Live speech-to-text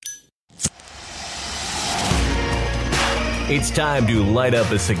It's time to light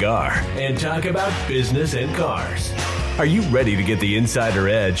up a cigar and talk about business and cars. Are you ready to get the insider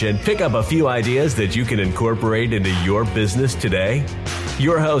edge and pick up a few ideas that you can incorporate into your business today?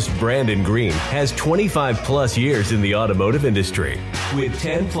 Your host, Brandon Green, has 25 plus years in the automotive industry, with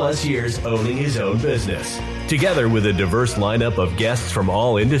 10 plus years owning his own business. Together with a diverse lineup of guests from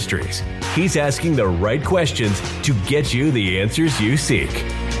all industries, he's asking the right questions to get you the answers you seek.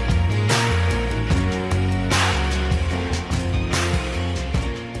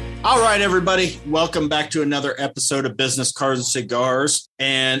 All right, everybody. Welcome back to another episode of Business, Cars, and Cigars.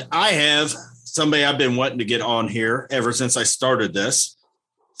 And I have somebody I've been wanting to get on here ever since I started this.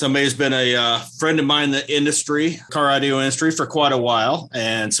 Somebody who's been a friend of mine in the industry, car audio industry, for quite a while,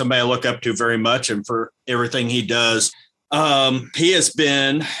 and somebody I look up to very much and for everything he does. He has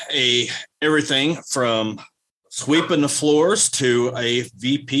been everything from sweeping the floors to a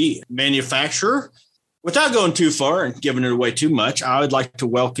VP manufacturer. Without going too far and giving it away too much, I would like to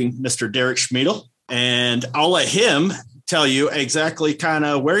welcome Mr. Derek Schmiedel, and I'll let him tell you exactly kind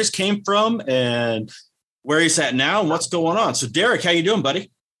of where he's came from and where he's at now and what's going on. So, Derek, how you doing, buddy?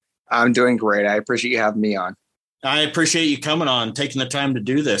 I'm doing great. I appreciate you having me on. I appreciate you coming on, taking the time to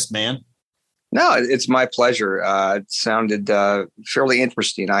do this, man. No, it's my pleasure. It sounded fairly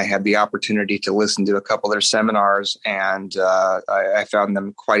interesting. I had the opportunity to listen to a couple of their seminars, and I found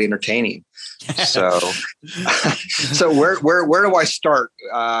them quite entertaining. So, so where do I start?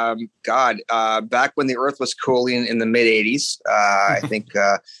 Back when the Earth was cooling in the mid '80s, I think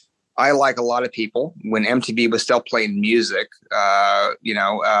I, like a lot of people, when MTV was still playing music,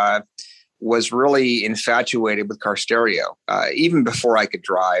 was really infatuated with car stereo, even before I could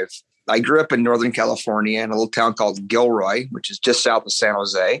drive. I grew up in Northern California in a little town called Gilroy, which is just south of San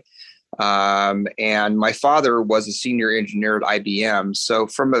Jose. And my father was a senior engineer at IBM. So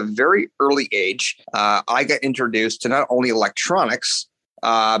from a very early age, I got introduced to not only electronics,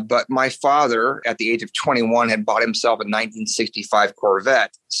 but my father, at the age of 21, had bought himself a 1965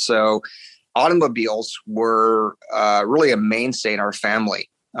 Corvette. So automobiles were really a mainstay in our family.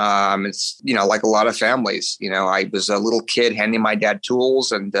 It's, like a lot of families, I was a little kid handing my dad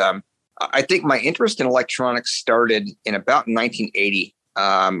tools. And I think my interest in electronics started in about 1980.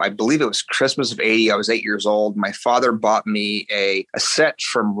 I believe it was Christmas of 80. I was 8 years old. My father bought me a set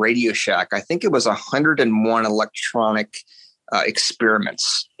from Radio Shack. I think it was 101 electronic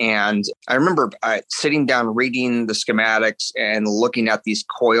experiments. And I remember sitting down, reading the schematics and looking at these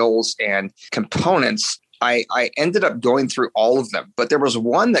coils and components. I ended up going through all of them, but there was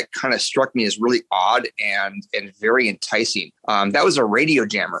one that kind of struck me as really odd and very enticing. That was a radio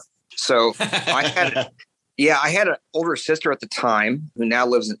jammer. So I had an older sister at the time who now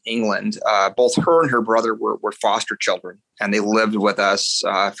lives in England. Both her and her brother were foster children, and they lived with us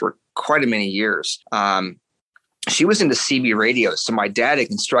for quite a many years. She was into CB radios. So my dad had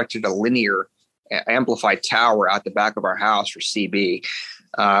constructed a linear amplified tower out the back of our house for CB.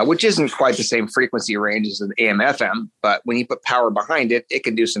 Which isn't quite the same frequency range as an AM FM, but when you put power behind it, it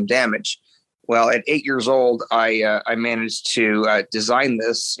can do some damage. Well, at 8 years old, I managed to design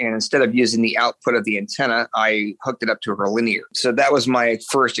this, and instead of using the output of the antenna, I hooked it up to her linear. So that was my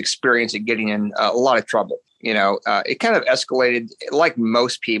first experience at getting in a lot of trouble. It kind of escalated, like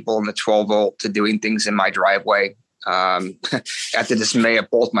most people, in the 12 volt to doing things in my driveway at the dismay of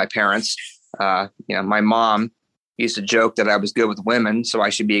both my parents. My mom used to joke that I was good with women, so I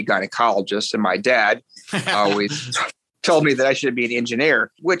should be a gynecologist. And my dad always told me that I should be an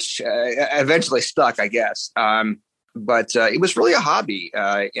engineer, which eventually stuck, I guess. But it was really a hobby.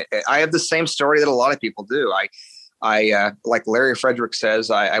 I have the same story that a lot of people do. I like Larry Frederick says,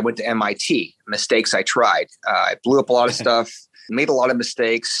 I went to MIT. Mistakes I tried. I blew up a lot of stuff, made a lot of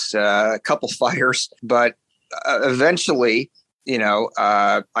mistakes, a couple fires, but eventually,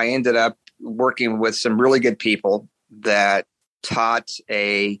 I ended up working with some really good people that taught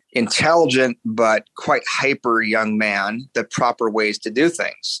a intelligent but quite hyper young man the proper ways to do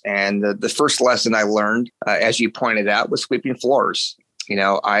things. And the first lesson I learned, as you pointed out, was sweeping floors.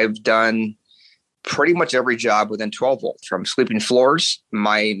 I've done pretty much every job within 12 volts, from sweeping floors.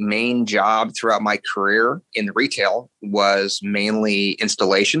 My main job throughout my career in the retail was mainly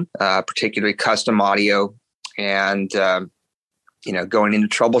installation, particularly custom audio and going into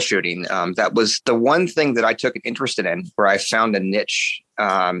troubleshooting. That was the one thing that I took an interest in, where I found a niche.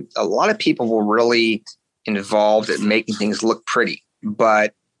 A lot of people were really involved at making things look pretty,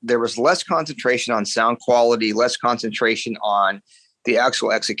 but there was less concentration on sound quality, less concentration on the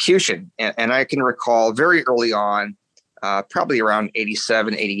actual execution. And I can recall very early on, probably around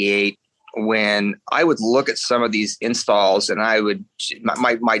 87, 88, when I would look at some of these installs and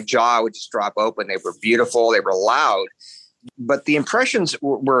my jaw would just drop open. They were beautiful. They were loud. But the impressions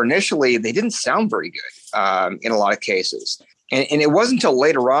were initially, they didn't sound very good in a lot of cases. And it wasn't until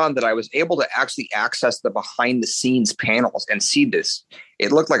later on that I was able to actually access the behind the scenes panels and see this.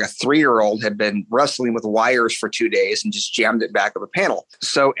 It looked like a 3-year-old had been wrestling with wires for 2 days and just jammed it back of a panel.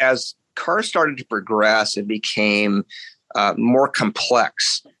 So as cars started to progress and became more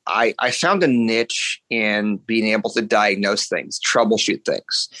complex, I found a niche in being able to diagnose things, troubleshoot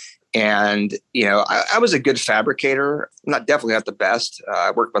things. And, I was a good fabricator, definitely not the best.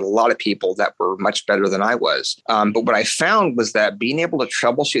 I worked with a lot of people that were much better than I was. But what I found was that being able to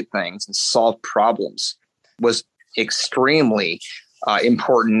troubleshoot things and solve problems was extremely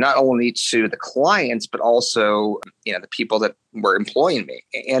important, not only to the clients, but also, the people that were employing me.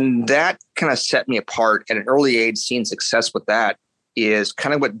 And that kind of set me apart at an early age. Seeing success with that is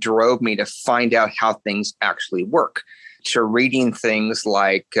kind of what drove me to find out how things actually work. To reading things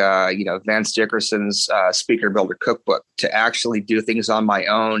like, Vance Dickerson's Speaker Builder Cookbook, to actually do things on my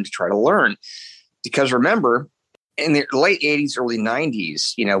own to try to learn. Because remember, in the late 80s, early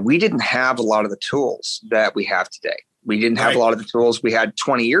 90s, we didn't have a lot of the tools that we have today. We didn't have a lot of the tools we had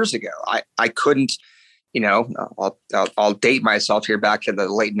 20 years ago. I couldn't, I'll date myself here back to the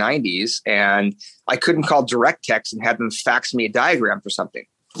late 90s, and I couldn't call direct text and have them fax me a diagram for something,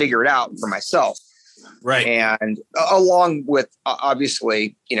 figure it out for myself. Right. And along with,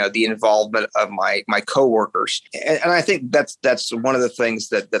 obviously, the involvement of my coworkers. And I think that's one of the things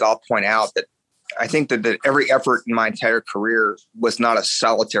that I'll point out, that I think that every effort in my entire career was not a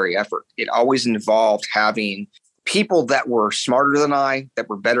solitary effort. It always involved having people that were smarter than I, that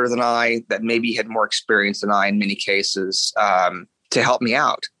were better than I, that maybe had more experience than I in many cases, to help me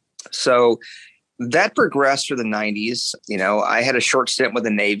out. So that progressed through the 90s. I had a short stint with the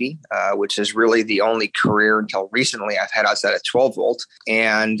Navy, which is really the only career until recently I've had outside of 12 volt.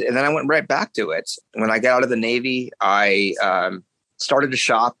 And then I went right back to it. When I got out of the Navy, I started a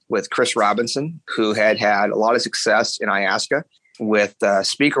shop with Chris Robinson, who had a lot of success in Iasca with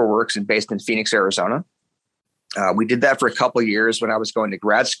Speaker Works and based in Phoenix, Arizona. We did that for a couple of years when I was going to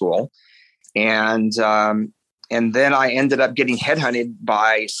grad school. And then I ended up getting headhunted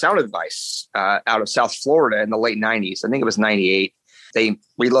by Sound Advice out of South Florida in the late 90s. I think it was 98. They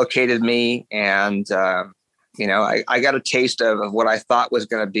relocated me, and, I got a taste of what I thought was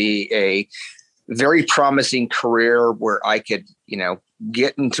going to be a very promising career where I could,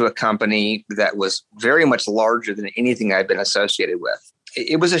 get into a company that was very much larger than anything I'd been associated with.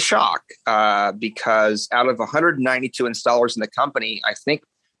 It was a shock because out of 192 installers in the company, I think,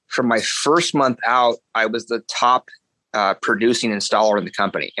 from my first month out, I was the top producing installer in the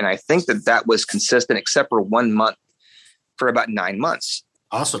company. And I think that was consistent except for 1 month for about 9 months.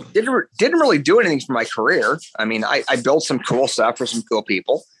 Awesome. Didn't really do anything for my career. I mean, I built some cool stuff for some cool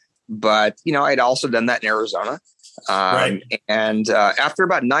people, but, I'd also done that in Arizona. Right. And after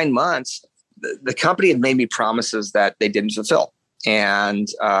about 9 months, the company had made me promises that they didn't fulfill. And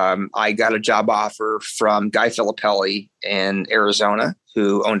I got a job offer from Guy Filippelli in Arizona,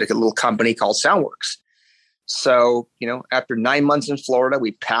 who owned a little company called Soundworks. So, after 9 months in Florida,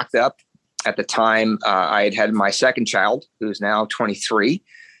 we packed up. At the time, I had my second child, who's now 23,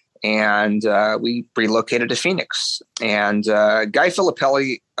 and we relocated to Phoenix. And Guy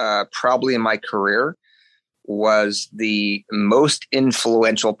Filippelli, probably in my career, was the most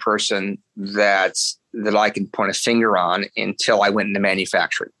influential person that I can point a finger on until I went into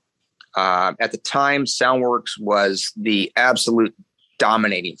manufacturing. At the time, Soundworks was the absolute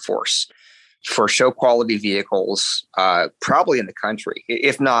dominating force for show quality vehicles, probably in the country,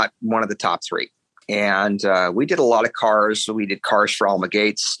 if not one of the top three. And we did a lot of cars. So we did cars for Alma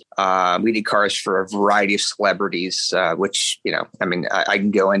Gates. We did cars for a variety of celebrities, which, I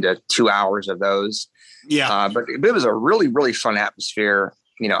can go into 2 hours of those. Yeah. But it was a really, really fun atmosphere.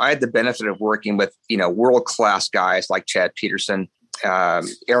 I had the benefit of working with, world-class guys like Chad Peterson.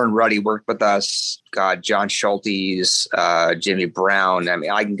 Aaron Ruddy worked with us. John Schultes, Jimmy Brown.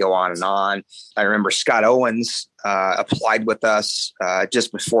 I can go on and on. I remember Scott Owens applied with us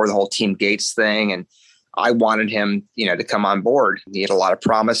just before the whole Team Gates thing. And I wanted him, to come on board. He had a lot of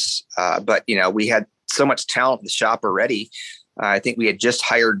promise, but, we had so much talent in the shop already. I think we had just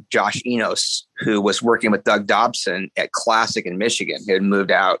hired Josh Enos, who was working with Doug Dobson at Classic in Michigan. He had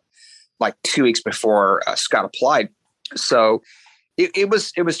moved out like 2 weeks before Scott applied. So it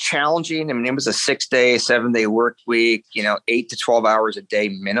was challenging. It was a 6-day, 7-day work week, 8 to 12 hours a day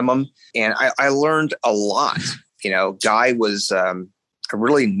minimum. And I learned a lot. Guy was a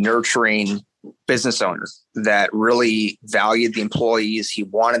really nurturing business owner that really valued the employees. He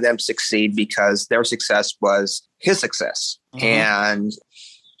wanted them to succeed because their success was his success. Mm-hmm. And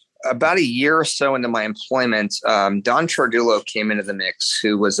about a year or so into my employment, Don Chardulo came into the mix,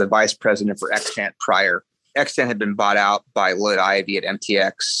 who was a vice president for Extant prior. Extant had been bought out by Lloyd Ivy at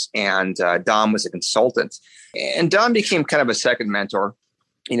MTX, and Don was a consultant. And Don became kind of a second mentor,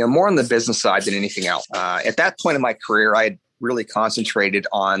 more on the business side than anything else. At that point in my career, I had really concentrated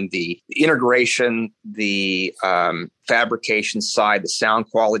on the integration, the fabrication side, the sound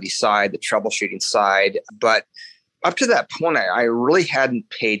quality side, the troubleshooting side. But up to that point, I really hadn't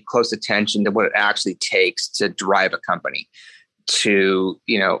paid close attention to what it actually takes to drive a company, to,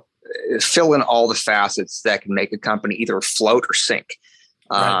 fill in all the facets that can make a company either float or sink.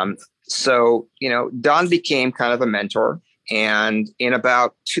 Right. So, Don became kind of a mentor. And in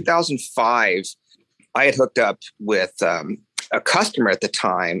about 2005, I had hooked up with a customer at the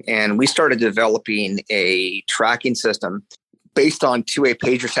time, and we started developing a tracking system based on two-way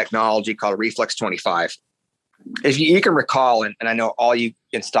pager technology called Reflex 25. If you can recall, and I know all you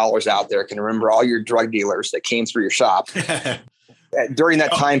installers out there can remember all your drug dealers that came through your shop during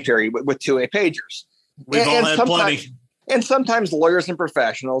that time period with two-way pagers. We've all had plenty. And sometimes lawyers and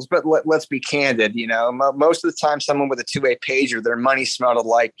professionals, but let's be candid, most of the time someone with a two-way pager, their money smelled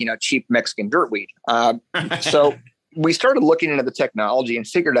like, cheap Mexican dirtweed. So we started looking into the technology and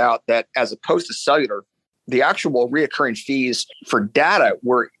figured out that as opposed to cellular, the actual reoccurring fees for data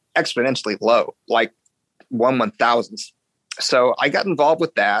were exponentially low, like 1/1000th. So I got involved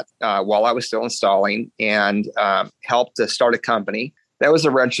with that while I was still installing, and helped to start a company that was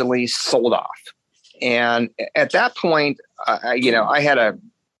eventually sold off. And at that point, I had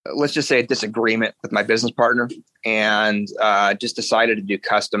let's just say a disagreement with my business partner, and just decided to do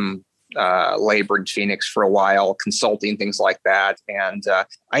custom labor in Phoenix for a while, consulting, things like that. And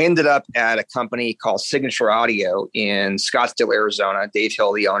I ended up at a company called Signature Audio in Scottsdale, Arizona. Dave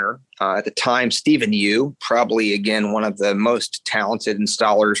Hill, the owner. At the time, Stephen Yu, probably, again, one of the most talented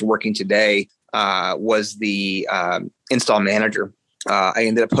installers working today, was the install manager. I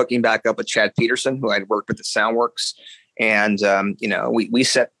ended up hooking back up with Chad Peterson, who I'd worked with at Soundworks. And, we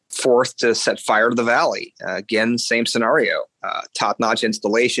set forth to set fire to the valley. Again, same scenario, top-notch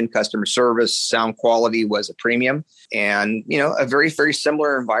installation, customer service, sound quality was a premium, and, a very, very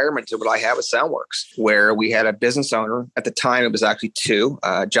similar environment to what I have at Soundworks, where we had a business owner. At the time, it was actually two.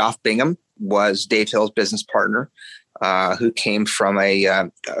 Joff Bingham was Dave Hill's business partner, who came from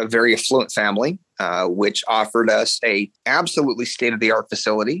a very affluent family, which offered us a absolutely state-of-the-art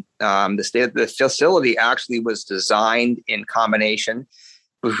facility. The facility actually was designed in combination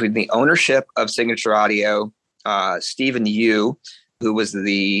between the ownership of Signature Audio, Stephen Yu, who was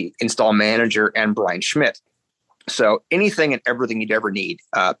the install manager, and Brian Schmidt. So anything and everything you'd ever need,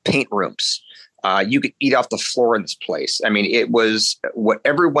 paint rooms. You could eat off the floor in this place. I mean, it was what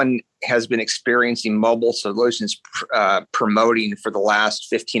everyone has been experiencing mobile solutions promoting for the last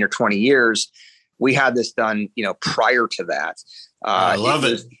 15 or 20 years. We had this done, prior to that. I love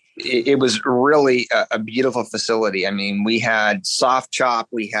it. It was really a beautiful facility. I mean, we had soft chop,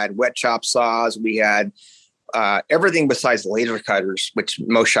 we had wet chop saws, we had everything besides laser cutters, which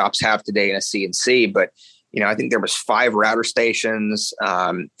most shops have today in a CNC. But, I think there was 5 router stations,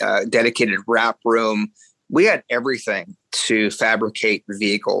 dedicated wrap room. We had everything to fabricate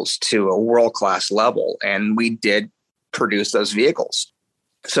vehicles to a world-class level, and we did produce those vehicles.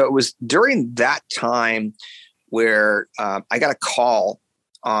 So it was during that time where I got a call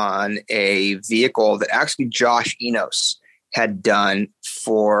on a vehicle that actually Josh Enos had done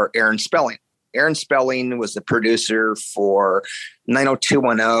for Aaron Spelling. Aaron Spelling was the producer for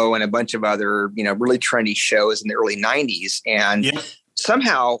 90210 and a bunch of other, really trendy shows in the early 90s. And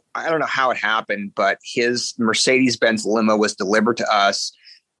somehow, I don't know how it happened, but his Mercedes-Benz limo was delivered to us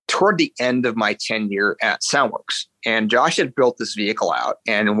toward the end of my tenure at Soundworks. And Josh had built this vehicle out.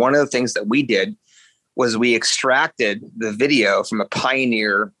 And one of the things that we did was we extracted the video from a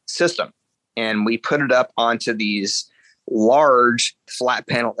Pioneer system, and we put it up onto these large flat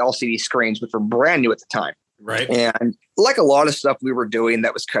panel LCD screens, which were brand new at the time. Right. And like a lot of stuff we were doing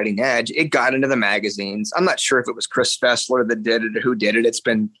that was cutting edge, it got into the magazines. I'm not sure if it was Chris Fessler that did it or who did it. It's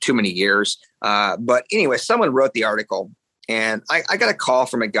been too many years. But anyway, someone wrote the article, and I got a call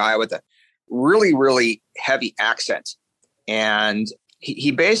from a guy with a really, really heavy accent. And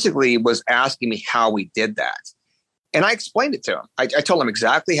he basically was asking me how we did that. And I explained it to him. I told him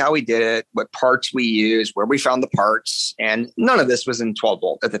exactly how we did it, what parts we used, where we found the parts. And none of this was in 12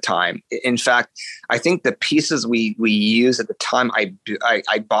 volt at the time. In fact, I think the pieces we used at the time,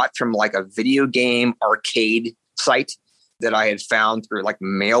 I bought from like a video game arcade site that I had found through like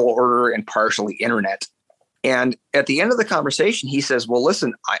mail order and partially internet. And at the end of the conversation, he says, well,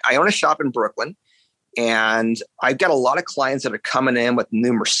 listen, I own a shop in Brooklyn. And I've got a lot of clients that are coming in with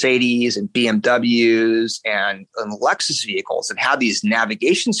new Mercedes and BMWs and Lexus vehicles and have these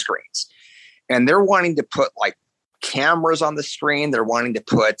navigation screens. And they're wanting to put like cameras on the screen. They're wanting to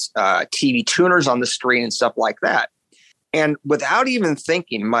put TV tuners on the screen and stuff like that. And without even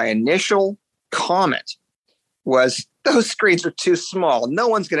thinking, my initial comment was, those screens are too small. No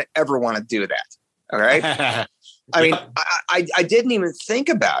one's going to ever want to do that. All right. I mean, I didn't even think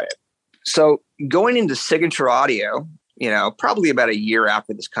about it. So going into Signature Audio, probably about a year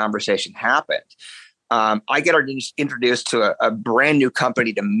after this conversation happened, I get introduced to a brand new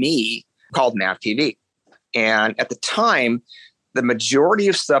company to me called Nav TV. And at the time, the majority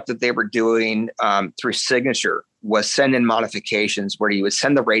of stuff that they were doing through Signature was send in modifications where you would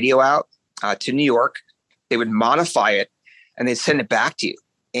send the radio out to New York. They would modify it and they'd send it back to you.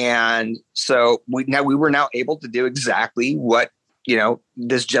 And so we were now able to do exactly what,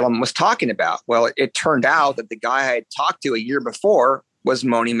 this gentleman was talking about. Well, it turned out that the guy I had talked to a year before was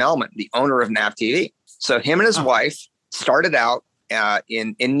Moni Melman, the owner of Nav TV. So him and his wife started out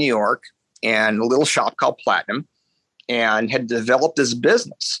in New York and a little shop called Platinum and had developed this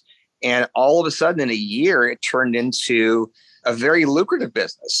business. And all of a sudden in a year, it turned into a very lucrative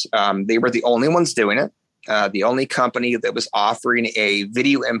business. They were the only ones doing it. The only company that was offering a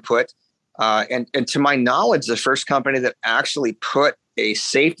video input. And to my knowledge, the first company that actually put a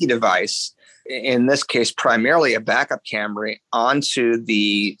safety device, in this case, primarily a backup camera, onto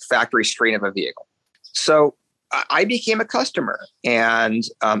the factory screen of a vehicle. So I became a customer and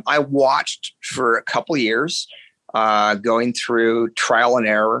I watched for a couple of years going through trial and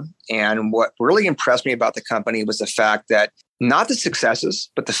error. And what really impressed me about the company was the fact that not the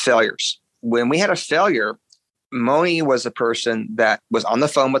successes, but the failures. When we had a failure, Moni was a person that was on the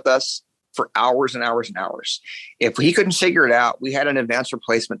phone with us for hours and hours and hours. If he couldn't figure it out, we had an advanced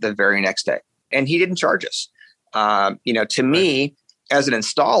replacement the very next day. And he didn't charge us. To me, as an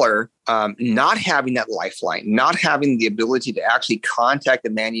installer, not having that lifeline, not having the ability to actually contact the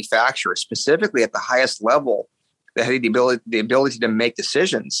manufacturer, specifically at the highest level, that had the ability to make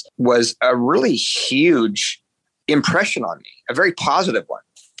decisions, was a really huge impression on me, a very positive one.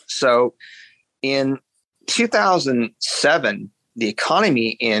 So in 2007, the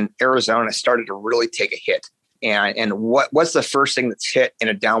economy in Arizona started to really take a hit. And what's the first thing that's hit in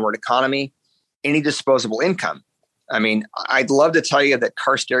a downward economy? Any disposable income. I mean, I'd love to tell you that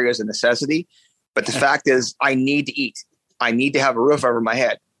car stereo is a necessity, but the fact is I need to eat. I need to have a roof over my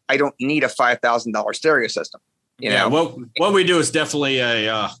head. I don't need a $5,000 stereo system. What we do is definitely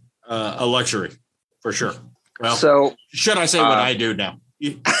a luxury for sure. Well, so should I say what I do now?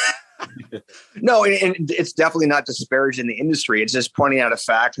 No, and it's definitely not disparaging the industry. It's just pointing out a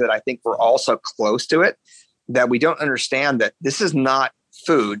fact that I think we're all so close to it that we don't understand that this is not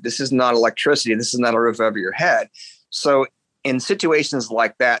food. This is not electricity. This is not a roof over your head. So in situations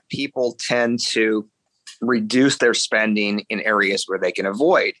like that, people tend to reduce their spending in areas where they can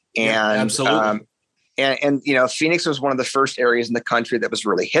avoid. And absolutely. And Phoenix was one of the first areas in the country that was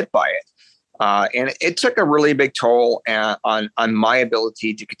really hit by it. And it took a really big toll on my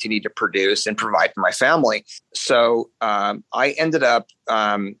ability to continue to produce and provide for my family. So I ended up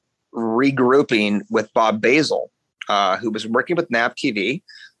regrouping with Bob Basil, who was working with Nav TV.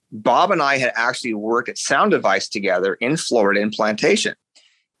 Bob and I had actually worked at Sound Device together in Florida in Plantation.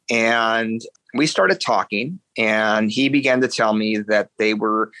 And we started talking, and he began to tell me that they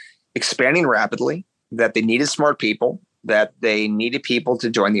were expanding rapidly, that they needed smart people, that they needed people to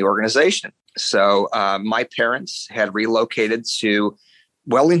join the organization. So my parents had relocated to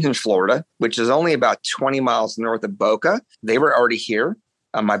Wellington, Florida, which is only about 20 miles north of Boca. They were already here.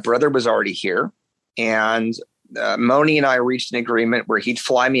 My brother was already here. And Moni and I reached an agreement where he'd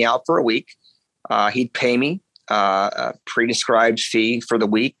fly me out for a week. He'd pay me a prescribed fee for the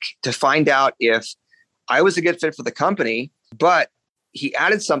week to find out if I was a good fit for the company. But he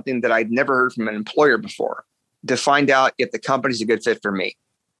added something that I'd never heard from an employer before, to find out if the company's a good fit for me.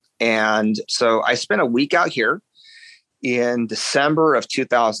 And so I spent a week out here in December of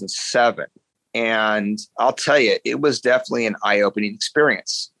 2007. And I'll tell you, it was definitely an eye-opening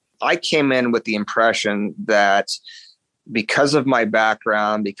experience. I came in with the impression that because of my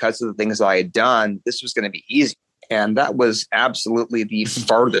background, because of the things I had done, this was going to be easy. And that was absolutely the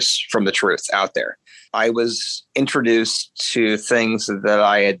farthest from the truth out there. I was introduced to things that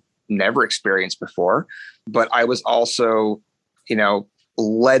I had never experienced before, but I was also,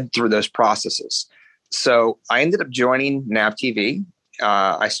 led through those processes. So I ended up joining Nav TV.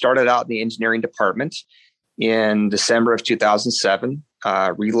 I started out in the engineering department in December of 2007,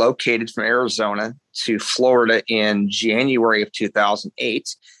 relocated from Arizona to Florida in January of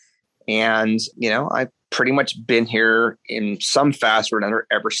 2008. And, I've pretty much been here in some facet or another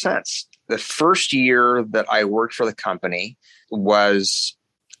ever since. The first year that I worked for the company was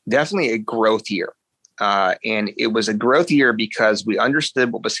definitely a growth year. And it was a growth year because we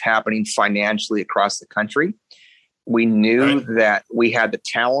understood what was happening financially across the country. We knew that we had the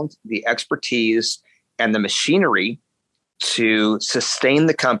talent, the expertise, and the machinery to sustain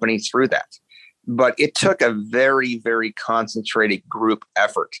the company through that. But it took a very, very concentrated group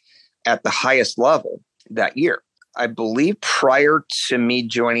effort at the highest level that year. I believe prior to me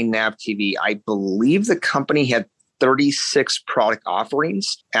joining NavTV, I believe the company had 36 product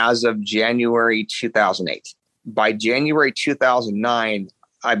offerings as of January 2008. By January 2009,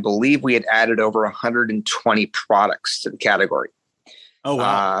 I believe we had added over 120 products to the category. Oh,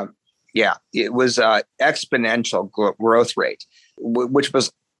 wow. Yeah, it was an exponential growth rate, which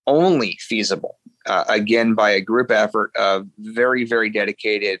was only feasible, again, by a group effort of very, very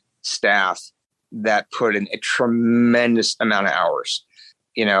dedicated staff that put in a tremendous amount of hours.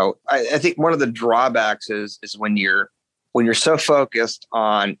 I think one of the drawbacks is when you're so focused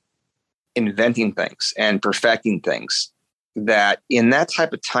on inventing things and perfecting things that in that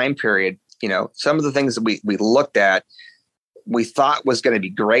type of time period, some of the things that we looked at, we thought was going to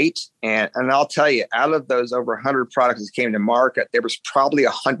be great. And I'll tell you, out of those over 100 products that came to market, there was probably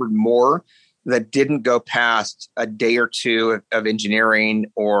 100 more that didn't go past a day or two of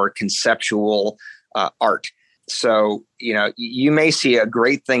engineering or conceptual art. So, you may see a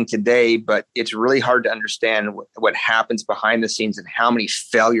great thing today, but it's really hard to understand what happens behind the scenes and how many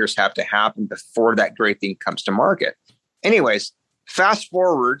failures have to happen before that great thing comes to market. Anyways, fast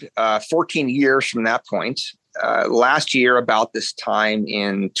forward 14 years from that point, last year, about this time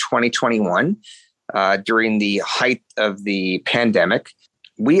in 2021, during the height of the pandemic,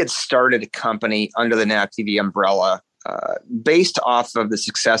 we had started a company under the NavTV umbrella based off of the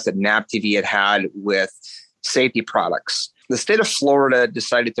success that NavTV had with safety products. The state of Florida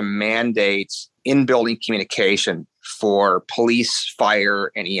decided to mandate in-building communication for police,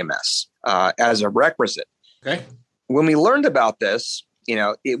 fire, and EMS as a requisite. Okay. When we learned about this,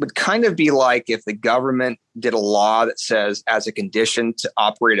 it would kind of be like if the government did a law that says as a condition to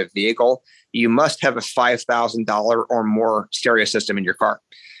operate a vehicle, you must have a $5,000 or more stereo system in your car.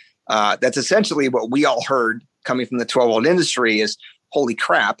 That's essentially what we all heard coming from the 12-volt industry is, holy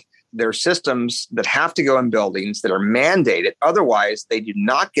crap, there are systems that have to go in buildings that are mandated. Otherwise, they do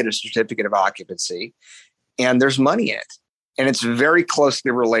not get a certificate of occupancy, and there's money in it. And it's very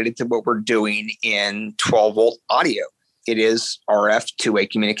closely related to what we're doing in 12-volt audio. It is RF two-way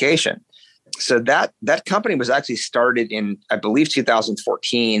communication. So that company was actually started in, I believe,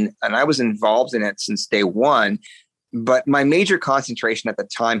 2014, and I was involved in it since day one. But my major concentration at the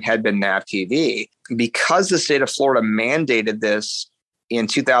time had been NavTV. Because the state of Florida mandated this in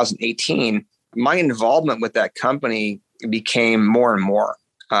 2018, my involvement with that company became more and more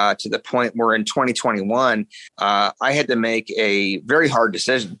to the point where in 2021, I had to make a very hard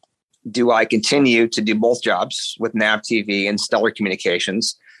decision. Do I continue to do both jobs with NavTV and Stellar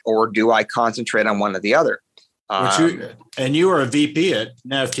Communications, or do I concentrate on one or the other? And you were a VP at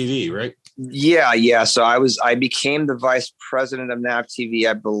NavTV, right? Yeah. So I became the vice president of NavTV,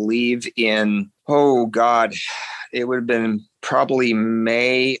 I believe in, it would have been probably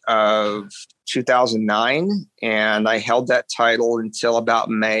May of 2009. And I held that title until about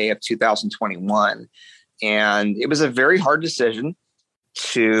May of 2021. And it was a very hard decision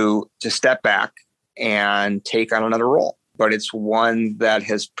to step back and take on another role. But it's one that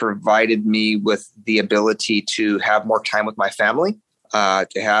has provided me with the ability to have more time with my family, to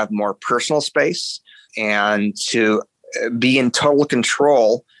have more personal space, and to be in total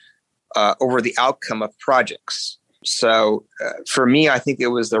control over the outcome of projects. So for me, I think it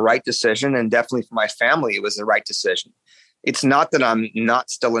was the right decision, and definitely for my family, it was the right decision. It's not that I'm not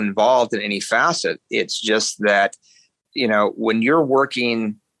still involved in any facet. It's just that, when you're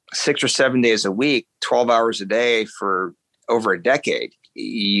working 6 or 7 days a week, 12 hours a day for over a decade,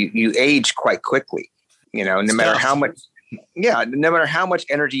 you age quite quickly, no matter how much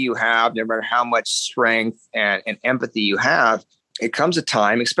energy you have, no matter how much strength and empathy you have, it comes a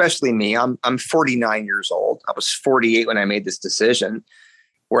time, especially me, I'm 49 years old. I was 48 when I made this decision,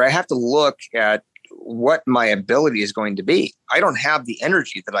 where I have to look at what my ability is going to be. I don't have the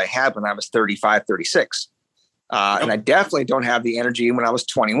energy that I had when I was 35, 36. And I definitely don't have the energy when I was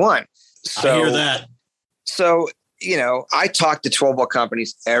 21. So, I hear that. So, I talk to 12-volt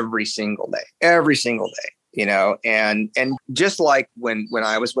companies every single day, and just like when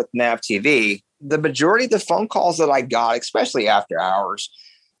I was with NavTV, the majority of the phone calls that I got, especially after hours,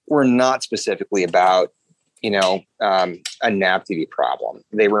 were not specifically about a nav TV problem.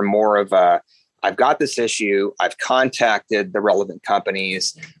 They were more of I've got this issue. I've contacted the relevant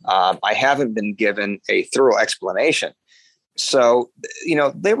companies. I haven't been given a thorough explanation. So,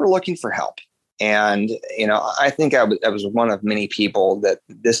 they were looking for help. And, I think I was one of many people that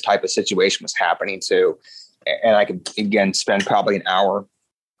this type of situation was happening to. And I could, again, spend probably an hour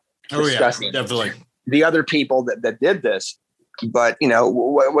discussing definitely the other people that did this. But,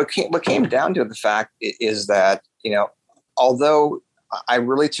 what came down to the fact is that, although I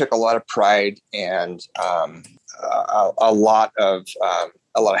really took a lot of pride and a lot of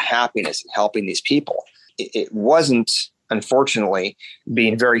happiness in helping these people, it wasn't, unfortunately,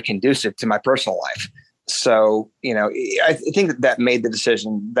 being very conducive to my personal life. So, I think that made the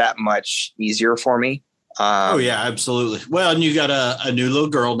decision that much easier for me. Absolutely. Well, and you got a new little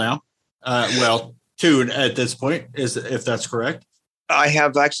girl now. Two at this point, if that's correct. I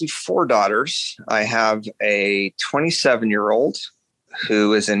have actually 4 daughters. I have a 27-year-old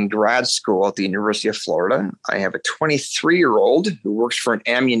who is in grad school at the University of Florida. I have a 23-year-old who works for an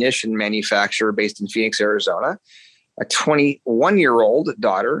ammunition manufacturer based in Phoenix, Arizona. A 21-year-old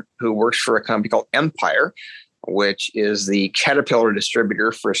daughter who works for a company called Empire, which is the Caterpillar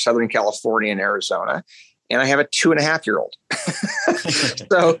distributor for Southern California and Arizona. And I have a 2.5-year-old.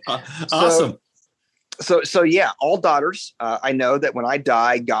 Awesome. So yeah, all daughters. I know that when I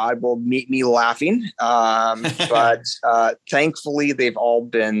die, God will meet me laughing. But thankfully, they've all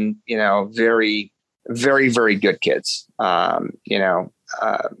been, very, very, very good kids. Very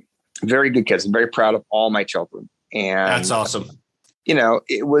good kids. I'm very proud of all my children. And that's awesome.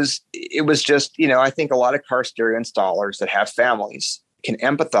 It was just, I think a lot of car stereo installers that have families can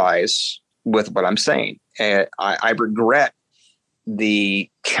empathize with what I'm saying. And I regret the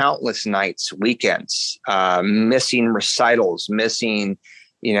countless nights, weekends, missing recitals, missing,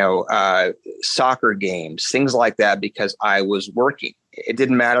 soccer games, things like that, because I was working. It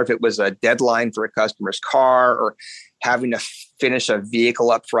didn't matter if it was a deadline for a customer's car or having to finish a vehicle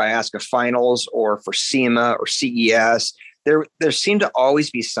up for IASCA finals or for SEMA or CES. There seemed to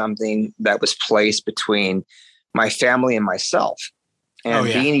always be something that was placed between my family and myself. And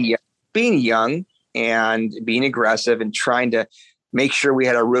being young and being aggressive and trying to make sure we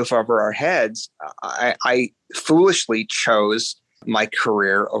had a roof over our heads, I foolishly chose my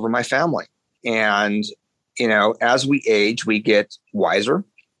career over my family. And, as we age, we get wiser.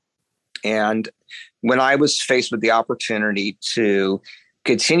 And when I was faced with the opportunity to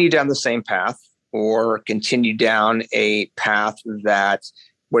continue down the same path or continue down a path that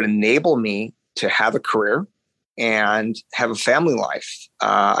would enable me to have a career and have a family life,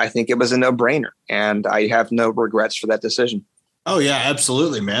 I think it was a no-brainer. And I have no regrets for that decision. Oh, yeah,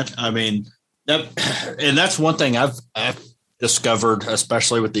 absolutely, man. I mean, that's one thing I've discovered,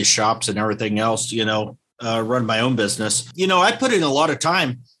 especially with these shops and everything else, run my own business. I put in a lot of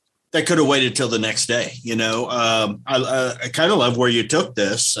time that could have waited till the next day. I kind of love where you took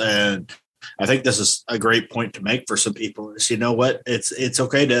this. And I think this is a great point to make for some people is, it's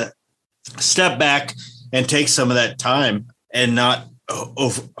okay to step back and take some of that time and not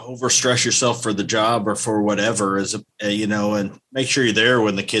overstress yourself for the job or for whatever and make sure you're there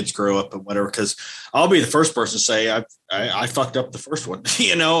when the kids grow up and whatever. Cause I'll be the first person to say I fucked up the first one,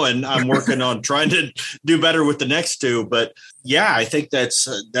 and I'm working on trying to do better with the next two. But yeah, I think that's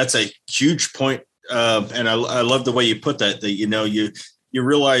a huge point. And I love the way you put that you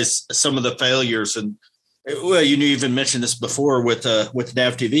realize some of the failures and, well, you even mentioned this before with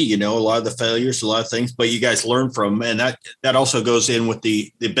Nav TV, a lot of the failures, a lot of things, but you guys learn from, and that also goes in with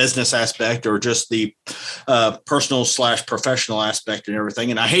the business aspect or just the personal / professional aspect and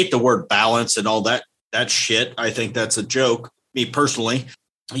everything. And I hate the word balance and all that shit. I think that's a joke. Me personally,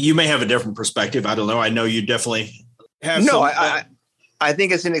 you may have a different perspective. I don't know. I know you definitely have. No, I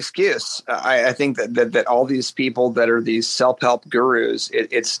think it's an excuse. I think that all these people that are these self-help gurus,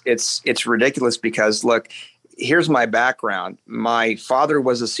 it's ridiculous because, look, here's my background. My father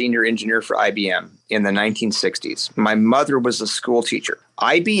was a senior engineer for IBM in the 1960s. My mother was a school teacher.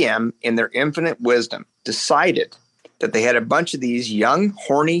 IBM, in their infinite wisdom, decided that they had a bunch of these young,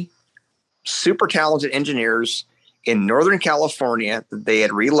 horny, super talented engineers in Northern California that they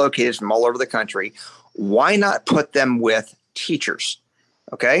had relocated from all over the country. Why not put them with teachers?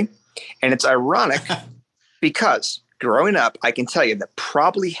 Okay. And it's ironic because growing up, I can tell you that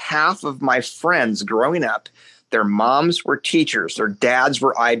probably half of my friends growing up, their moms were teachers, their dads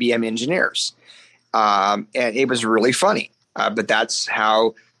were IBM engineers. And it was really funny. But that's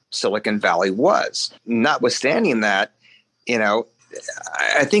how Silicon Valley was. Notwithstanding that,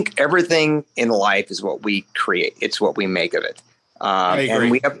 I think everything in life is what we create. It's what we make of it. I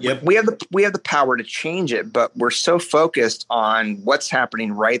agree. And we have the power to change it, but we're so focused on what's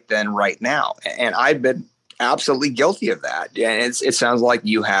happening right then, right now. And I've been absolutely guilty of that. And it sounds like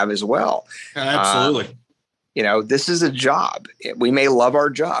you have as well. Absolutely. This is a job. We may love our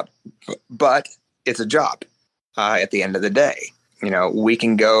job, but it's a job at the end of the day. We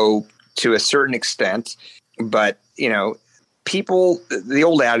can go to a certain extent, but, people, the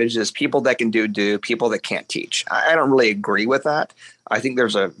old adage is people that can do, people that can't teach. I don't really agree with that. I think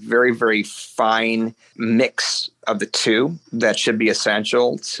there's a very, very fine mix of the two that should be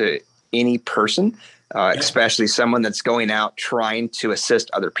essential to any person, especially someone that's going out trying to assist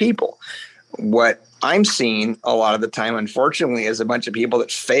other people. What I'm seeing a lot of the time, unfortunately, is a bunch of people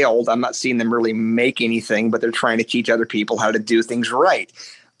that failed. I'm not seeing them really make anything, but they're trying to teach other people how to do things right.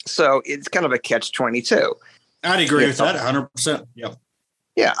 So it's kind of a catch-22. I'd agree with that 100%. Yeah.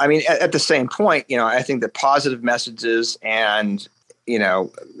 Yeah. I mean, at the same point, I think that positive messages and,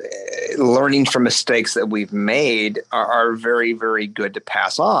 learning from mistakes that we've made are very, very good to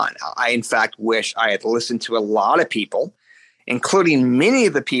pass on. I, in fact, wish I had listened to a lot of people, including many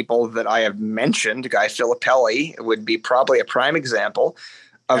of the people that I have mentioned. Guy Filippelli would be probably a prime example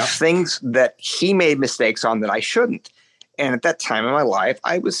of things that he made mistakes on that I shouldn't. And at that time in my life,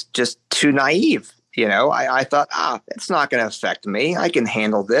 I was just too naive. I thought, it's not going to affect me. I can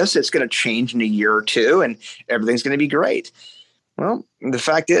handle this. It's going to change in a year or two and everything's going to be great. Well, the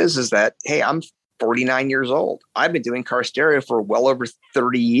fact is that, hey, I'm 49 years old. I've been doing car stereo for well over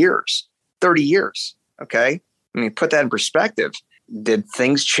 30 years. 30 years. Okay. I mean, put that in perspective. Did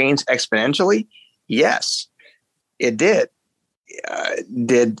things change exponentially? Yes, it did.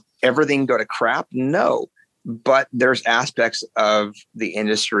 Did everything go to crap? No. But there's aspects of the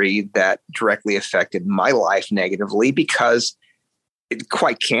industry that directly affected my life negatively because,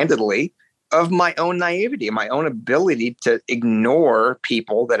 quite candidly, of my own naivety, my own ability to ignore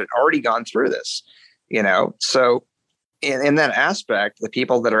people that had already gone through this. So in that aspect, the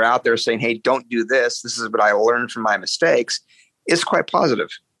people that are out there saying, hey, don't do this, this is what I learned from my mistakes, is quite positive.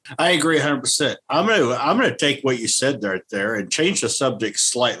 I agree 100%. I'm going to take what you said right there and change the subject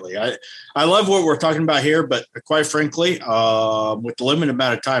slightly. I love what we're talking about here, but quite frankly, with the limited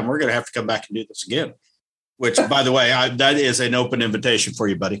amount of time, we're going to have to come back and do this again, which, by the way, that is an open invitation for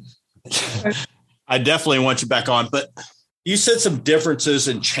you, buddy. I definitely want you back on, but you said some differences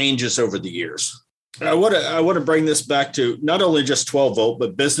and changes over the years. I want to bring this back to not only just 12 volt,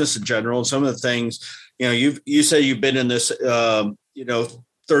 but business in general. And some of the things, you say you've been in this,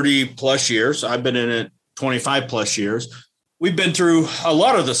 30 plus years. I've been in it 25 plus years. We've been through a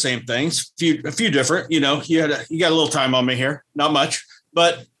lot of the same things, a few different, you got a little time on me here, not much,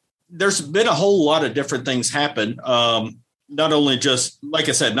 but there's been a whole lot of different things happen. Not only just, like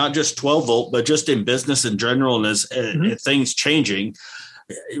I said, not just 12 volt, but just in business in general and as things changing.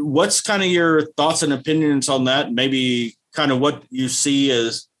 What's kind of your thoughts and opinions on that? Maybe kind of what you see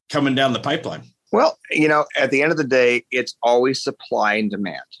as coming down the pipeline? Well, at the end of the day, it's always supply and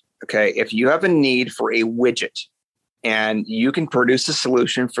demand. Okay. If you have a need for a widget and you can produce a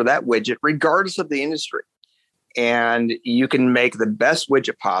solution for that widget, regardless of the industry, and you can make the best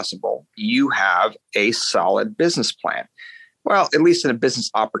widget possible, you have a solid business plan. Well, at least in a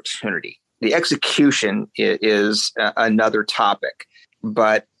business opportunity. The execution is another topic,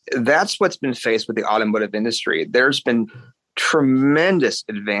 but that's what's been faced with the automotive industry. There's been tremendous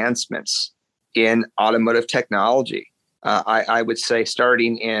advancements in automotive technology. I would say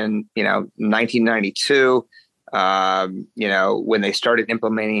starting in 1992, when they started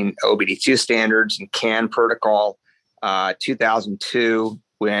implementing OBD2 standards and CAN protocol, 2002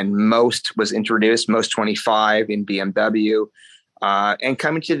 when Most was introduced, Most 25 in BMW, and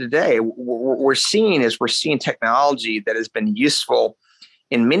coming to today, we're seeing technology that has been useful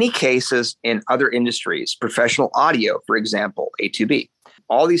in many cases in other industries, professional audio, for example, A2B.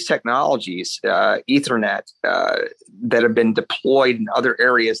 All these technologies, Ethernet, that have been deployed in other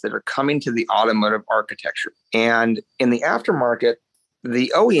areas that are coming to the automotive architecture. And in the aftermarket,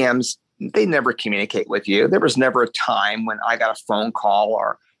 the OEMs, they never communicate with you. There was never a time when I got a phone call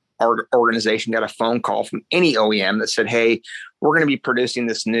or our organization got a phone call from any OEM that said, hey, we're going to be producing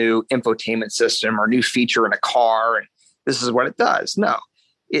this new infotainment system or new feature in a car, and this is what it does. No,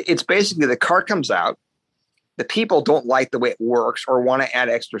 it's basically the car comes out. The people don't like the way it works or want to add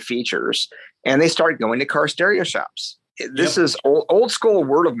extra features, and they start going to car stereo shops. This is old school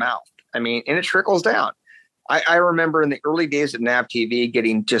word of mouth. I mean, and it trickles down. I remember in the early days of NAV TV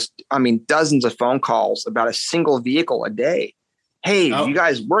getting dozens of phone calls about a single vehicle a day. Hey, you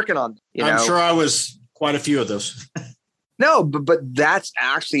guys working on, I'm sure I was quite a few of those. No, but that's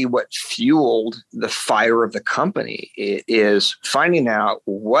actually what fueled the fire of the company. It is finding out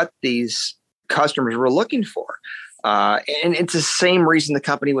what these customers were looking for. And it's the same reason the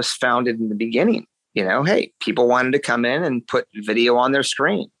company was founded in the beginning. Hey, people wanted to come in and put video on their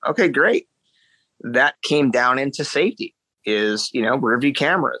screen. Okay, great. That came down into safety, is, rear view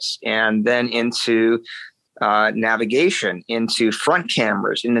cameras, and then into navigation, into front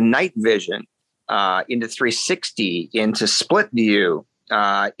cameras, into night vision, into 360, into split view,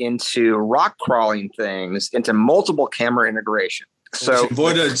 into rock crawling things, into multiple camera integration. So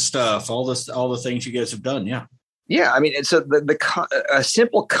avoided stuff, all the things you guys have done. Yeah. Yeah. I mean, so a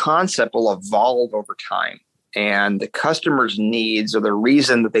simple concept will evolve over time, and the customer's needs, or the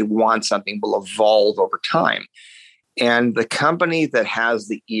reason that they want something, will evolve over time. And the company that has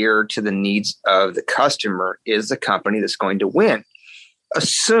the ear to the needs of the customer is the company that's going to win,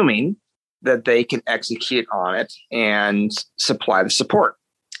 assuming that they can execute on it and supply the support.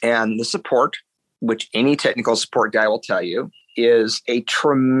 And the support, which any technical support guy will tell you, is a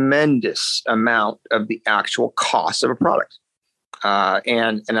tremendous amount of the actual cost of a product.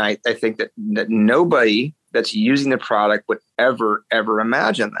 And I think that nobody that's using the product would ever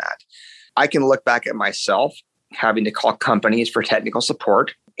imagine that. I can look back at myself having to call companies for technical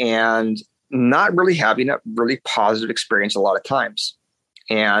support and not really having a really positive experience a lot of times.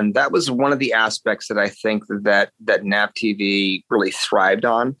 And that was one of the aspects that I think that NavTV really thrived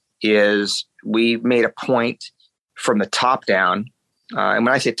on, is we made a point from the top down. And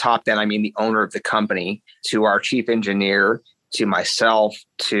when I say top down, I mean the owner of the company, to our chief engineer, to myself,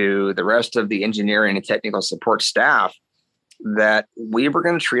 to the rest of the engineering and technical support staff, that we were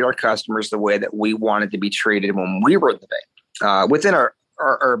going to treat our customers the way that we wanted to be treated when we were in the bank, within our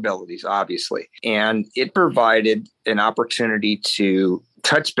abilities, obviously. And it provided an opportunity to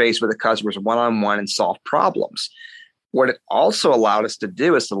touch base with the customers one-on-one and solve problems. What it also allowed us to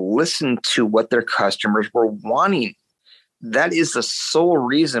do is to listen to what their customers were wanting. That is the sole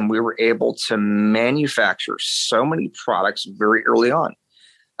reason we were able to manufacture so many products very early on.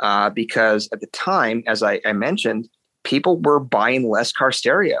 Because at the time, as I mentioned, people were buying less car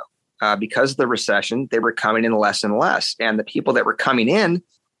stereo. Because of the recession, they were coming in less and less. And the people that were coming in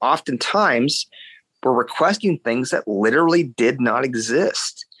oftentimes were requesting things that literally did not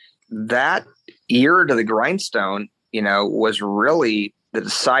exist. That ear to the grindstone, was really the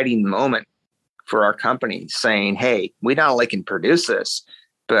deciding moment for our company, saying, hey, we not only can produce this,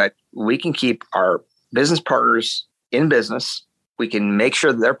 but we can keep our business partners in business. We can make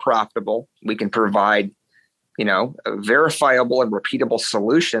sure that they're profitable. We can provide, verifiable and repeatable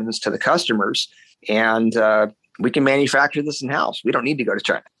solutions to the customers. And we can manufacture this in-house. We don't need to go to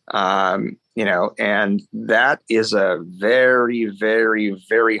China. And that is a very, very,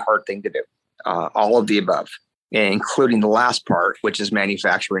 very hard thing to do. All of the above, including the last part, which is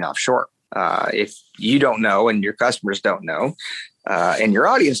manufacturing offshore. If you don't know, and your customers don't know, and your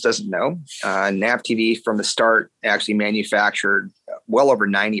audience doesn't know, NavTV from the start actually manufactured well over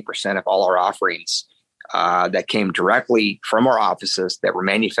 90% of all our offerings that came directly from our offices that were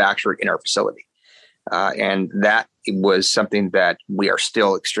manufactured in our facility. And that was something that we are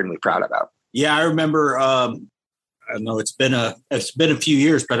still extremely proud about. Yeah, I remember, I know it's been a few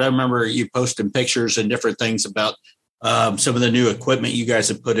years, but I remember you posting pictures and different things about some of the new equipment you guys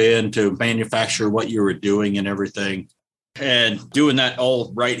have put in to manufacture what you were doing and everything. And doing that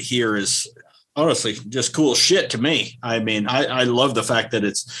all right here is honestly just cool shit to me. I mean, I love the fact that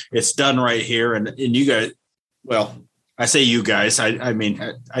it's done right here. And you guys, well, I say you guys, I mean,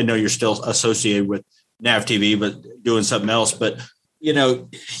 I know you're still associated with NavTV, but doing something else. But,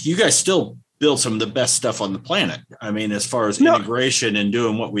 you guys still build some of the best stuff on the planet. I mean, as far as integration and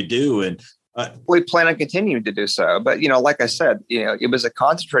doing what we do. And we plan on continuing to do so. But, like I said, it was a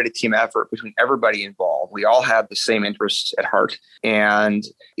concentrated team effort between everybody involved. We all have the same interests at heart, and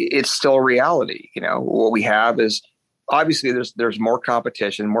it's still a reality. What we have is obviously there's more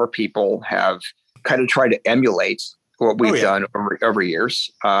competition. More people have kind of tried to emulate what we've done over years.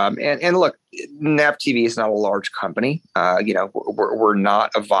 And look, NavTV is not a large company. We're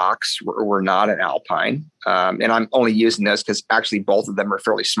not a Vox. We're not an Alpine. And I'm only using this because actually both of them are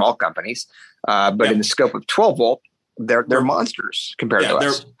fairly small companies. But in the scope of 12 volt, they're monsters compared to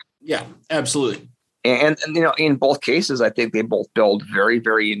us. Yeah, absolutely. And in both cases, I think they both build very,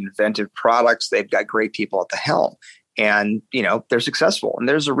 very inventive products. They've got great people at the helm. And, they're successful. And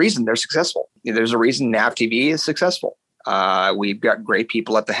there's a reason they're successful. There's a reason NavTV is successful. We've got great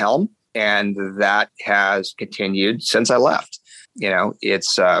people at the helm, and that has continued since I left.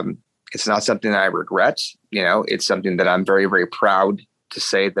 It's not something that I regret. It's something that I'm very, very proud to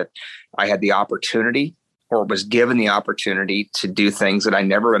say that I had the opportunity or was given the opportunity to do things that I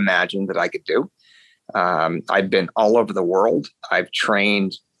never imagined that I could do. I've been all over the world. I've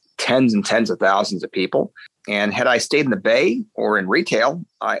trained tens and tens of thousands of people. And had I stayed in the Bay or in retail,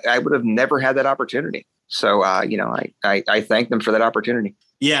 I would have never had that opportunity. So, I thank them for that opportunity.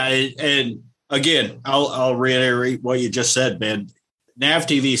 Yeah. And again, I'll reiterate what you just said, man.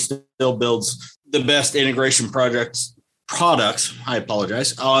 NavTV still builds the best integration products. I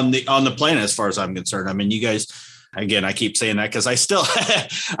apologize, on the planet, as far as I'm concerned. I mean, you guys, again, I keep saying that because I still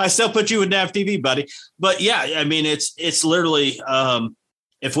put you in NavTV, buddy. But yeah, I mean, it's literally,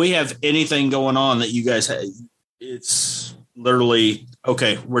 if we have anything going on that you guys have, it's literally,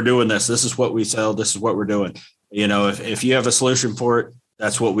 okay, we're doing this. This is what we sell. This is what we're doing. You know, if you have a solution for it,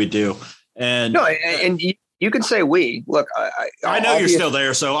 that's what we do. And no, and you can say we. Look, I know you're still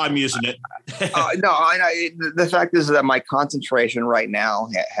there, so I'm using it. The fact is that my concentration right now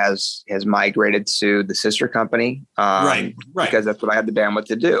has migrated to the sister company, right? Because that's what I have the bandwidth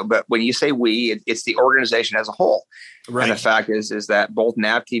to do. But when you say we, it's the organization as a whole. Right. And the fact is that both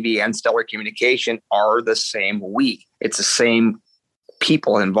NavTV and Stellar Communication are the same we. It's the same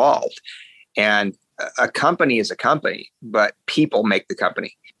people involved, and a company is a company, but people make the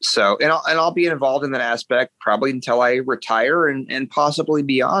company. So, and I'll be involved in that aspect probably until I retire and possibly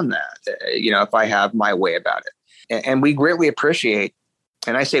beyond that, if I have my way about it. And we greatly appreciate,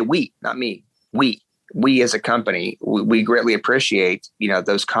 and I say we, not me, we as a company, we greatly appreciate,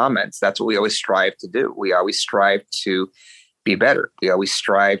 those comments. That's what we always strive to do. We always strive to be better. We always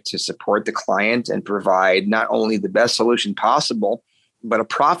strive to support the client and provide not only the best solution possible, but a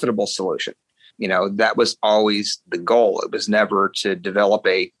profitable solution. That was always the goal. It was never to develop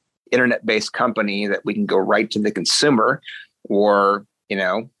a internet-based company that we can go right to the consumer or,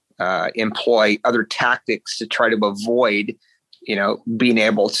 employ other tactics to try to avoid, being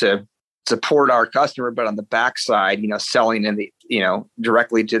able to support our customer, but on the backside, selling in the,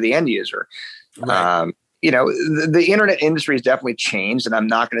 directly to the end user. Right. The internet industry has definitely changed, and I'm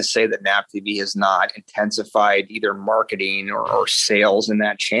not going to say that NavTV has not intensified either marketing or sales in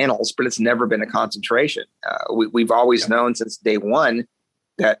that channels, but it's never been a concentration. We've always known since day one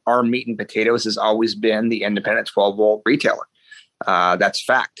that our meat and potatoes has always been the independent 12-volt retailer. That's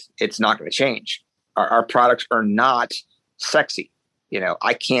fact. It's not going to change. Our products are not sexy.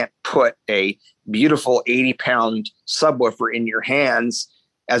 I can't put a beautiful 80-pound subwoofer in your hands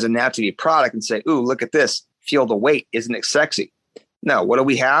as a NavTV product and say, ooh, look at this. Feel the weight. Isn't it sexy? No. What do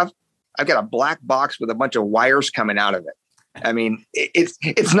we have? I've got a black box with a bunch of wires coming out of it. I mean,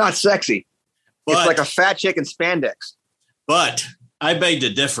 it's not sexy. It's like a fat chick in spandex. But I beg to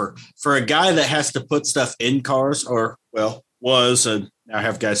differ. For a guy that has to put stuff in cars, and I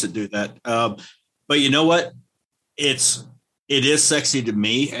have guys that do that. But you know what? It is sexy to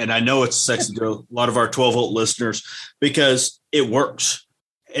me, and I know it's sexy to a lot of our 12-volt listeners because it works.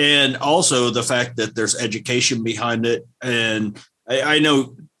 And also the fact that there's education behind it. And I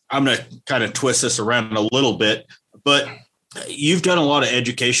know I'm going to kind of twist this around a little bit, but you've done a lot of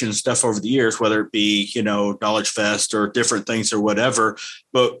education stuff over the years, whether it be, Knowledge Fest or different things or whatever,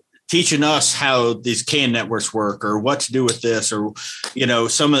 but teaching us how these CAN networks work or what to do with this or,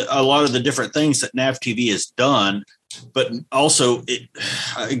 a lot of the different things that NavTV has done, but also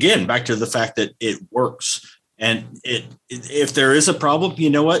again, back to the fact that it works. And if there is a problem,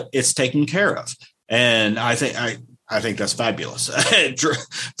 you know what? It's taken care of. And I think that's fabulous.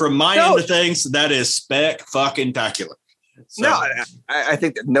 From my end of things, that is spec-fucking-tacular. So. No, I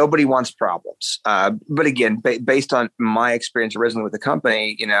think that nobody wants problems. But again, based on my experience originally with the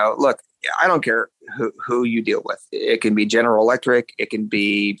company, look, I don't care who you deal with. It can be General Electric. It can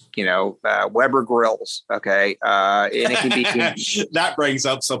be, Weber Grills. Okay. And it can be. That brings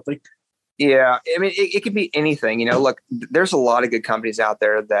up something. Yeah. I mean, it could be anything, look, there's a lot of good companies out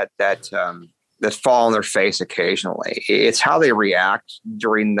there that fall on their face occasionally. It's how they react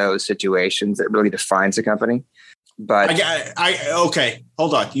during those situations that really defines a company. But okay,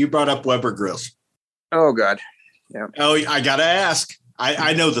 hold on. You brought up Weber Grills. Oh God. Yeah. Oh, I got to ask.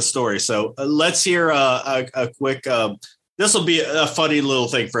 I know the story. So let's hear a quick, this will be a funny little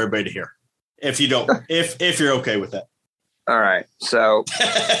thing for everybody to hear. If you don't, if you're okay with that. All right. So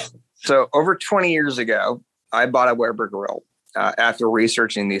over 20 years ago, I bought a Weber grill after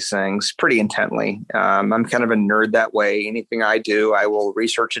researching these things pretty intently. I'm kind of a nerd that way. Anything I do, I will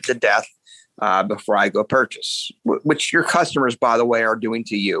research it to death before I go purchase, which your customers, by the way, are doing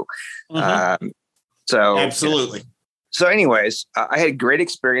to you. Mm-hmm. So absolutely. So anyways, I had a great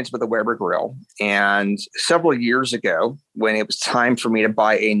experience with the Weber grill. And several years ago, when it was time for me to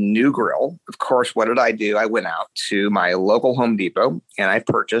buy a new grill, of course, what did I do? I went out to my local Home Depot and I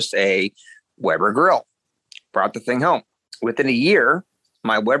purchased a Weber grill. brought the thing home. Within a year,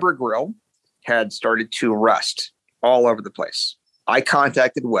 my Weber grill had started to rust all over the place. I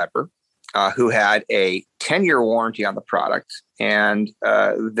contacted Weber, who had a 10-year warranty on the product. And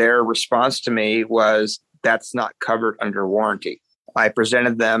their response to me was, that's not covered under warranty. I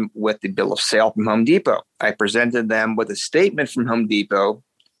presented them with the bill of sale from Home Depot. I presented them with a statement from Home Depot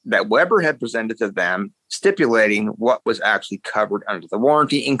that Weber had presented to them, stipulating what was actually covered under the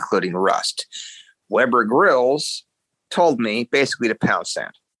warranty, including rust. Weber Grills told me basically to pound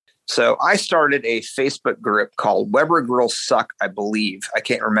sand. So I started a Facebook group called Weber Grills Suck, I believe. I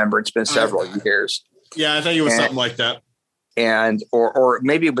can't remember. It's been several years. Yeah, I think it was something like that. And or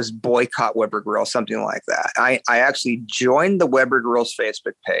maybe it was Boycott Weber Grills, something like that. I actually joined the Weber Grills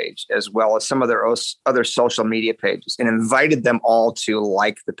Facebook page, as well as some of their other social media pages, and invited them all to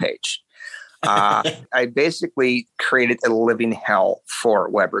like the page. I basically created a living hell for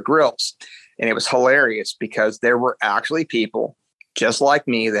Weber Grills. And it was hilarious because there were actually people just like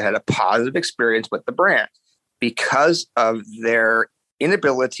me that had a positive experience with the brand because of their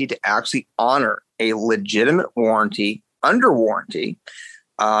inability to actually honor a legitimate warranty under warranty.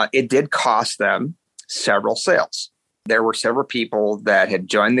 It did cost them several sales. There were several people that had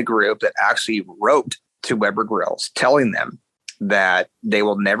joined the group that actually wrote to Weber Grills telling them that they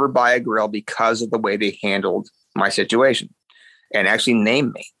will never buy a grill because of the way they handled my situation, and actually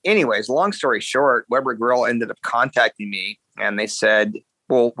named me. Anyways, long story short, Weber Grill ended up contacting me, and they said,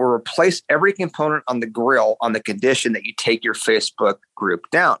 well, we'll replace every component on the grill on the condition that you take your Facebook group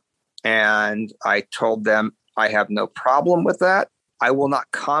down. And I told them, I have no problem with that. I will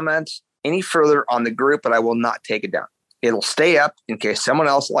not comment any further on the group, but I will not take it down. It'll stay up in case someone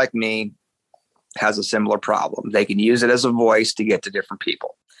else like me has a similar problem. They can use it as a voice to get to different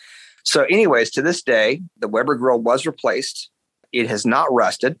people. So anyways, to this day, the Weber Grill was replaced. It has not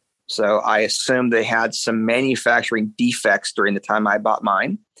rusted. So I assume they had some manufacturing defects during the time I bought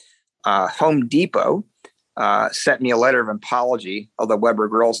mine. Home Depot sent me a letter of apology, although Weber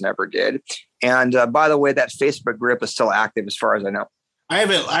Grills never did. And by the way, that Facebook group is still active as far as I know. I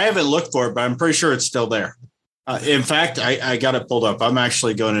haven't looked for it, but I'm pretty sure it's still there. In fact, I got it pulled up. I'm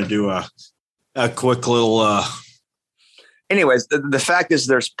actually going to do a quick little. Anyways, the fact is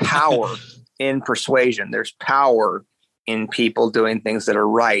there's power in persuasion. There's power in people doing things that are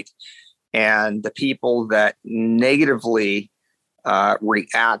right. And the people that negatively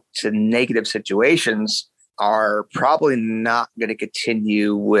react to negative situations are probably not going to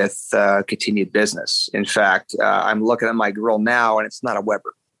continue with continued business. In fact, I'm looking at my grill now and it's not a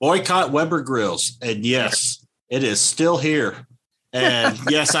Weber. Boycott Weber Grills. And yes, it is still here. And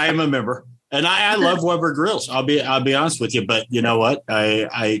yes, I am a member. And I love Weber Grills. I'll be honest with you, but you know what?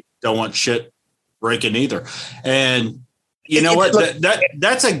 I don't want shit breaking either. And you know what?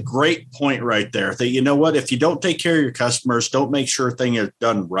 That's a great point right there. That, you know what? If you don't take care of your customers, don't make sure things are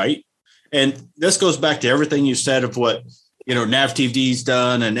done right. And this goes back to everything you said of what, Nav TV's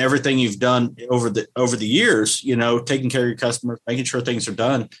done and everything you've done over the years, taking care of your customers, making sure things are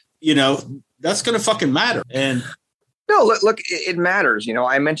done, that's going to fucking matter. And no, look, it matters.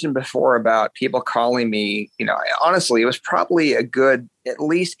 I mentioned before about people calling me, honestly, it was probably a good, at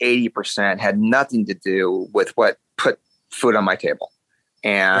least 80% had nothing to do with what put food on my table.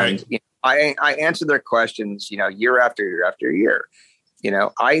 And right. I answered their questions, year after year after year.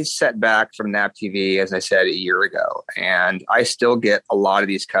 I set back from Nav TV, as I said, a year ago, and I still get a lot of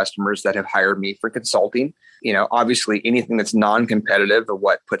these customers that have hired me for consulting. Obviously anything that's non-competitive of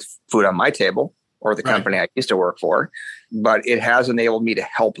what puts food on my table or the company I used to work for, but it has enabled me to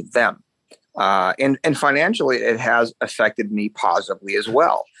help them. And financially, it has affected me positively as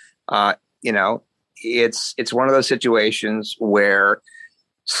well. It's one of those situations where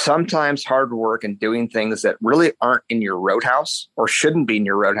sometimes hard work and doing things that really aren't in your roadhouse or shouldn't be in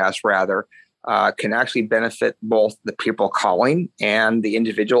your roadhouse, rather, can actually benefit both the people calling and the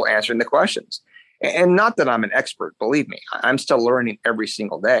individual answering the questions. And not that I'm an expert, believe me, I'm still learning every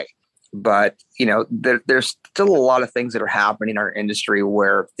single day. But, there's still a lot of things that are happening in our industry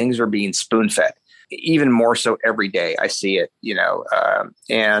where things are being spoon-fed, even more so every day. I see it,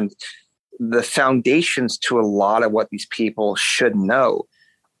 and the foundations to a lot of what these people should know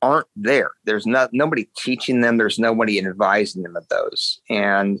aren't there. There's nobody teaching them. There's nobody advising them of those.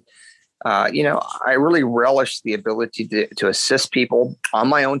 And, I really relish the ability to assist people on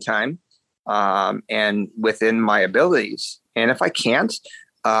my own time and within my abilities. And if I can't,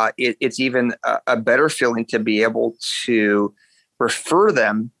 it's even a better feeling to be able to refer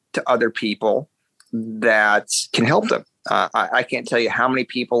them to other people that can help them. I can't tell you how many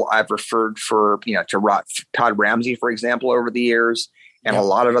people I've referred to Todd Ramsey, for example, over the years, and a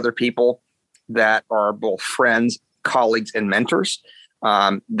lot of other people that are both friends, colleagues, and mentors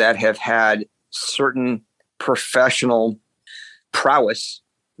that have had certain professional prowess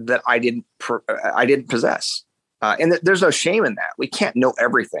that I didn't possess. And there's no shame in that. We can't know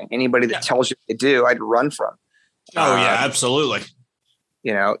everything. Anybody that teltells you they do, I'd run from. Oh, yeah, absolutely.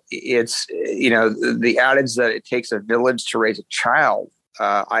 It's, the adage that it takes a village to raise a child,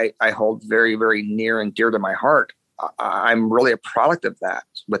 I hold very, very near and dear to my heart. I'm really a product of that.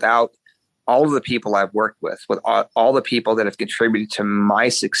 Without all of the people I've worked with all the people that have contributed to my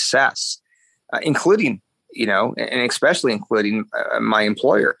success, including, and especially including my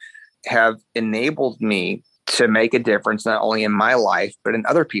employer, have enabled me to make a difference, not only in my life, but in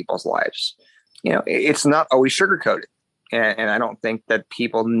other people's lives. It's not always sugar-coated. And I don't think that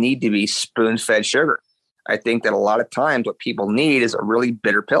people need to be spoon-fed sugar. I think that a lot of times what people need is a really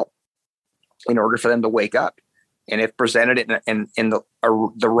bitter pill in order for them to wake up. And if presented in the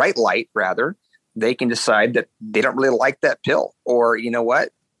right light, rather, they can decide that they don't really like that pill, or you know what,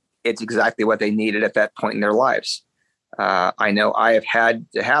 it's exactly what they needed at that point in their lives. I know I have had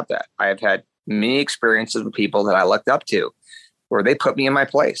to have that. I have had many experiences with people that I looked up to where they put me in my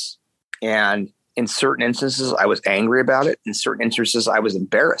place. And in certain instances, I was angry about it. In certain instances, I was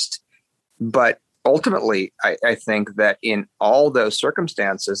embarrassed. But ultimately, I think that in all those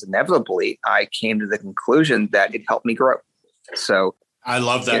circumstances, inevitably, I came to the conclusion that it helped me grow. So I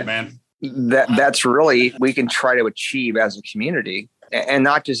love that, man. That's really we can try to achieve as a community, and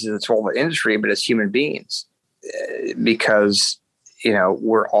not just as a total industry, but as human beings, because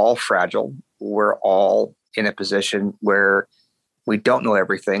we're all fragile. We're all in a position where we don't know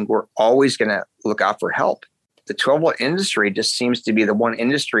everything. We're always going to look out for help. The 12-volt industry just seems to be the one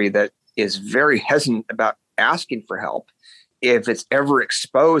industry that is very hesitant about asking for help. If it's ever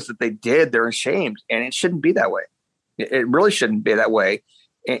exposed that they did, they're ashamed. And it shouldn't be that way. It really shouldn't be that way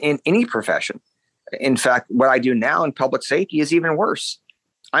in any profession. In fact, what I do now in public safety is even worse.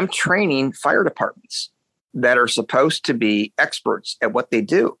 I'm training fire departments that are supposed to be experts at what they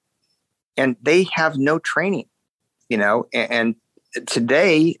do. And they have no training, and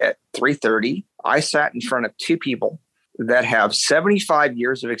today at 3:30, I sat in front of two people that have 75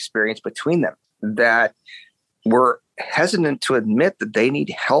 years of experience between them that were hesitant to admit that they need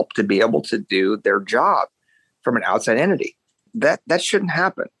help to be able to do their job from an outside entity. That shouldn't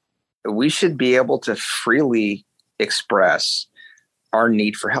happen. We should be able to freely express our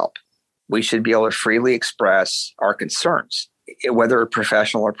need for help. We should be able to freely express our concerns, whether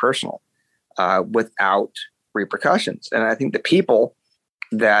professional or personal, without repercussions. And I think the people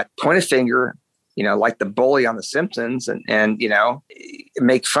that point a finger, like the bully on The Simpsons and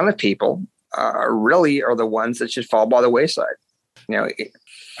make fun of people, really are the ones that should fall by the wayside.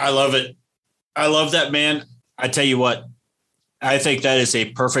 I love it. I love that, man. I tell you what, I think that is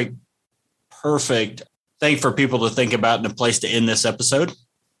a perfect thing for people to think about and a place to end this episode.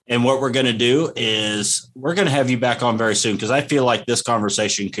 And what we're going to do is we're going to have you back on very soon, because I feel like this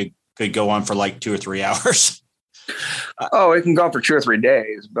conversation could go on for like 2 or 3 hours. It can go on for 2 or 3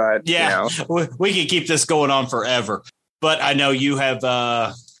 days, but yeah, we can keep this going on forever. But I know you have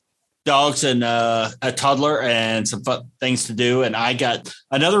dogs and a toddler and some fun things to do. And I got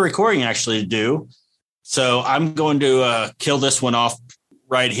another recording actually to do. So I'm going to kill this one off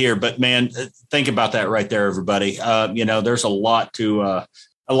right here. But man, think about that right there, everybody. There's a lot to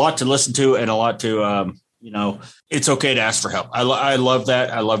listen to and a lot to, it's okay to ask for help. I love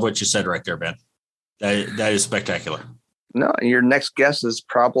that. I love what you said right there, Ben. That is spectacular. No, your next guest is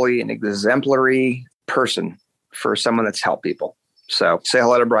probably an exemplary person for someone that's helped people. So say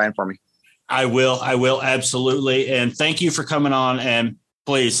hello to Brian for me. I will absolutely. And thank you for coming on. And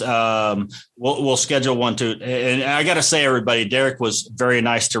please, we'll schedule one too. And I got to say, everybody, Derek was very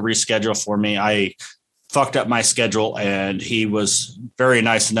nice to reschedule for me. I fucked up my schedule, and he was very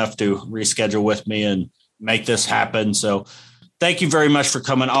nice enough to reschedule with me and make this happen. So thank you very much for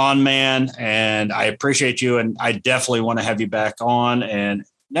coming on, man. And I appreciate you. And I definitely want to have you back on. And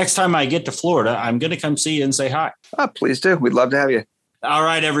next time I get to Florida, I'm going to come see you and say hi. Oh, please do. We'd love to have you. All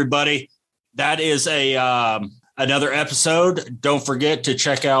right, everybody. That is another episode. Don't forget to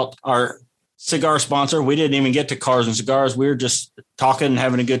check out our cigar sponsor. We didn't even get to cars and cigars. We were just talking and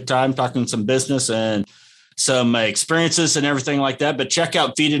having a good time, talking some business and some experiences and everything like that. But check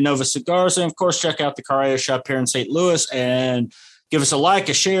out Vida Nova Cigars. And, of course, check out the Carrera shop here in St. Louis. And give us a like,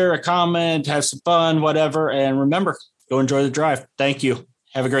 a share, a comment, have some fun, whatever. And remember, go enjoy the drive. Thank you.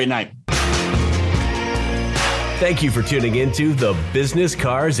 Have a great night. Thank you for tuning into the Business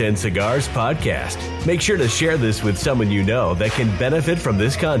Cars and Cigars podcast. Make sure to share this with someone you know that can benefit from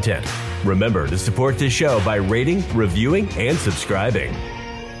this content. Remember to support this show by rating, reviewing, and subscribing.